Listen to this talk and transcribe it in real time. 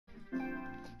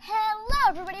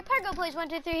everybody, Pargo Plays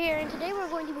 123 here, and today we're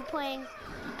going to be playing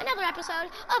another episode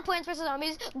of Plants vs.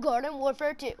 Zombies Garden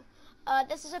Warfare 2.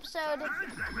 This is episode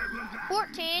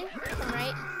 14, if I'm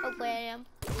right. Hopefully I am.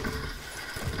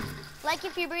 Like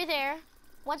if you breathe air.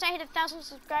 Once I hit 1,000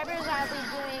 subscribers, I'll be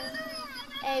doing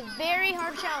a very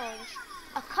hard challenge.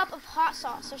 A cup of hot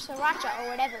sauce or sriracha or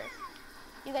whatever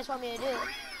you guys want me to do.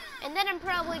 And then I'm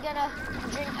probably gonna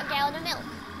drink a gallon of milk.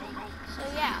 So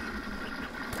yeah.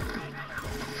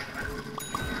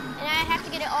 And I have to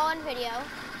get it all on video,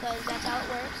 because that's how it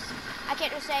works. I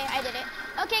can't just say I did it.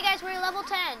 Okay guys, we're level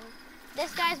 10.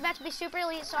 This guy's about to be super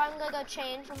elite, so I'm gonna go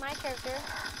change from my character.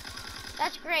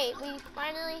 That's great, we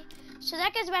finally... So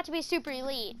that guy's about to be super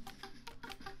elite.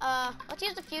 Let's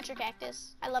use the future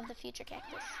cactus. I love the future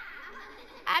cactus.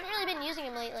 I haven't really been using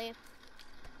him lately.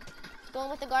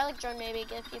 Going with the garlic drone maybe,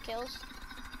 get a few kills.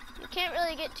 You can't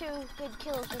really get too good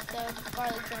kills with the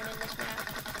garlic drone in this map.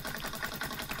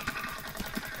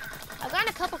 I've gotten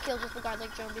a couple kills with the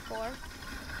garlic drone before.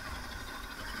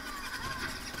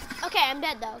 Okay, I'm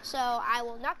dead though, so I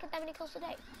will not get that many kills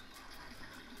today.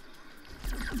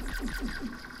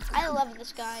 I love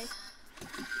this guy.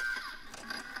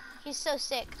 He's so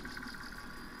sick.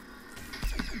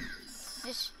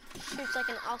 Just shoots like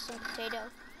an awesome potato.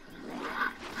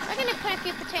 We're gonna put a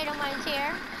few potato mines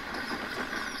here.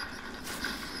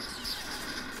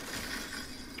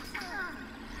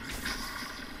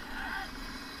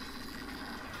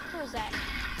 What was that?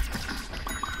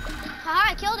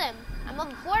 Haha, I killed him. I'm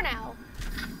level 4 now.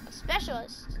 A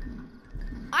specialist.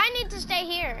 I need to stay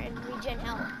here and regen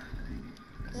health.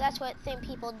 Because that's what thin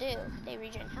people do. They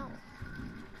regen health.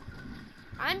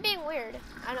 I'm being weird.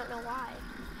 I don't know why.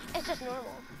 It's just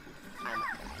normal.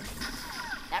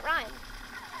 That rhymed.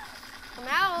 Come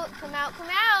out, come out, come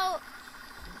out.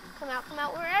 Come out, come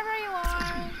out, wherever you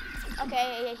are.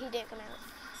 Okay, yeah, he did come out.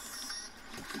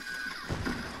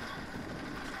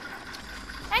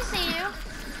 I see you.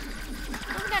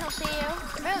 I don't see you.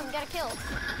 Boom, got a kill.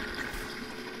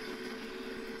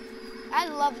 I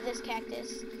love this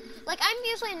cactus. Like, I'm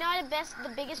usually not the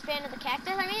biggest fan of the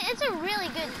cactus. I mean, it's a really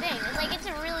good thing. It's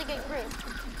a really good group.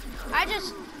 I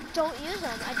just don't use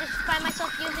them. I just find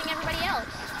myself using everybody else.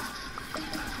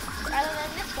 Rather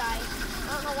than this guy.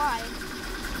 I don't know why.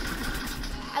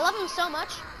 I love him so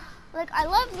much. Like, I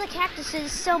love the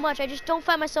cactuses so much. I just don't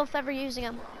find myself ever using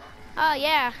them. Oh,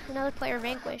 yeah. Another player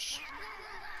vanquish.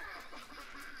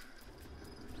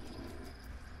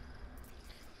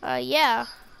 Yeah.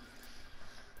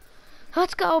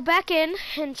 Let's go back in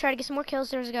and try to get some more kills.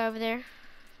 There's a guy over there.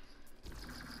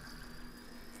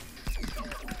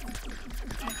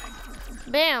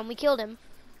 Bam, we killed him.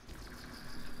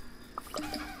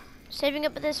 Saving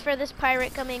up this for this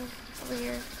pirate coming over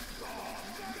here.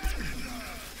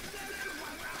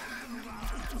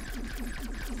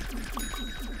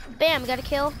 Bam, got a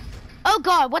kill. Oh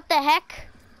god, what the heck?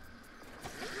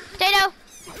 Potato!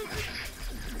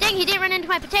 Dang, he didn't run into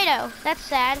my potato. That's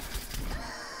sad.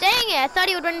 Dang it, I thought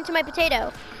he would run into my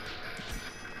potato.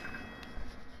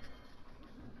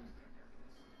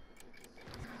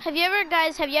 Have you ever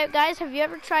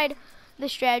tried the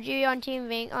strategy on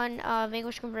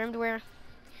Vanquish Confirmed where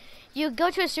you go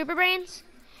to a Super Brains,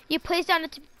 you place down a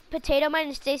potato mine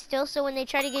and stay still, so when they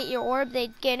try to get your orb, they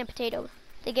get a potato.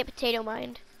 They get potato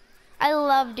mined. I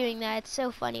love doing that. It's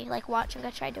so funny. Like, watch, I'm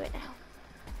gonna try to do it now.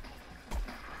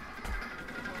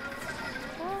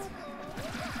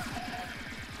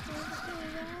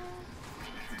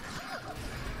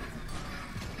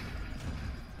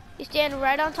 You stand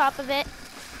right on top of it.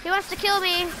 He wants to kill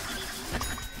me.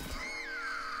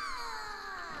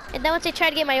 And then once they try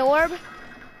to get my orb,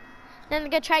 then they're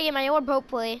gonna try to get my orb,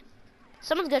 hopefully.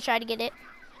 Someone's gonna try to get it.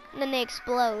 And then they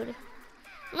explode.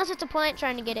 Unless it's a plant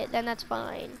trying to get it, then that's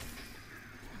fine.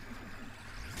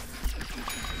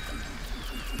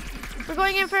 We're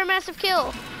going in for a massive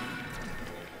kill.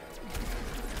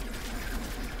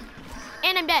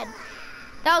 And I'm dead.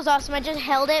 That was awesome. I just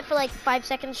held it for like 5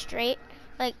 seconds straight.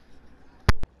 Like,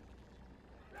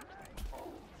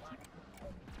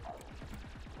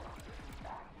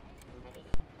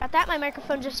 at that, my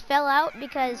microphone just fell out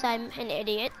because I'm an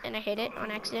idiot and I hit it on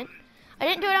accident. I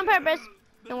didn't do it on purpose.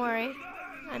 Don't worry.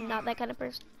 I'm not that kind of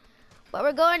person. But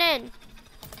we're going in.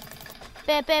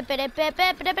 I'll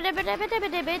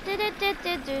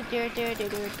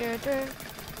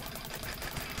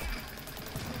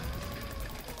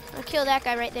kill that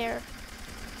guy right there.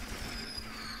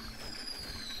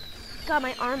 God,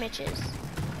 my arm itches.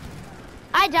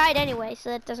 I died anyway, so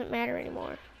that doesn't matter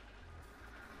anymore.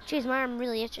 Jeez, my arm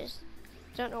really itches.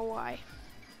 Don't know why.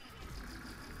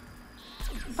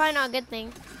 Probably not a good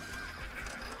thing.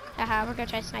 Haha, we're gonna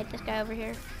try to snipe this guy over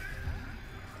here.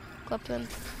 Go up to him.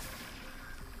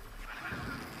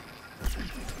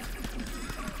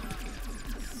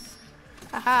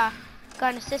 Aha.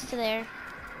 Got an assist there.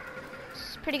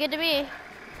 It's pretty good to me.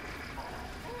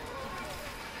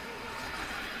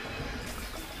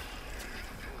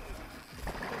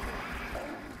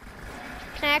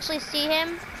 Can I actually see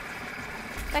him?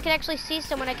 If I could actually see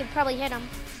someone, I could probably hit him.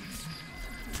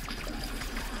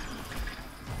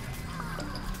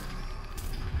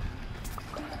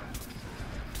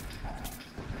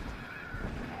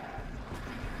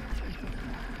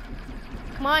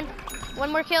 Come on.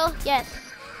 One more kill. Yes.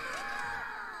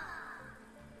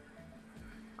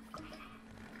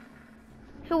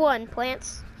 Who won?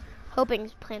 Plants? Hoping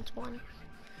Plants won.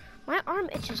 My arm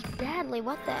itches badly.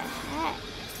 What the heck?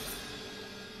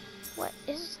 What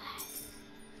is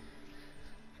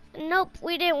that? Nope,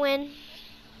 we didn't win.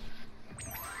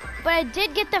 But I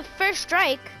did get the first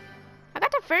strike. I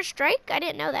got the first strike? I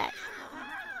didn't know that.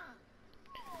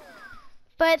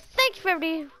 But thank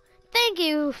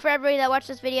you for everybody that watched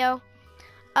this video.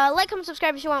 Like, comment,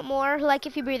 subscribe if you want more. Like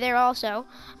if you breathe there also.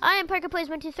 I am Parker Plays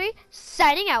 123,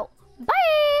 signing out.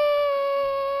 Bye!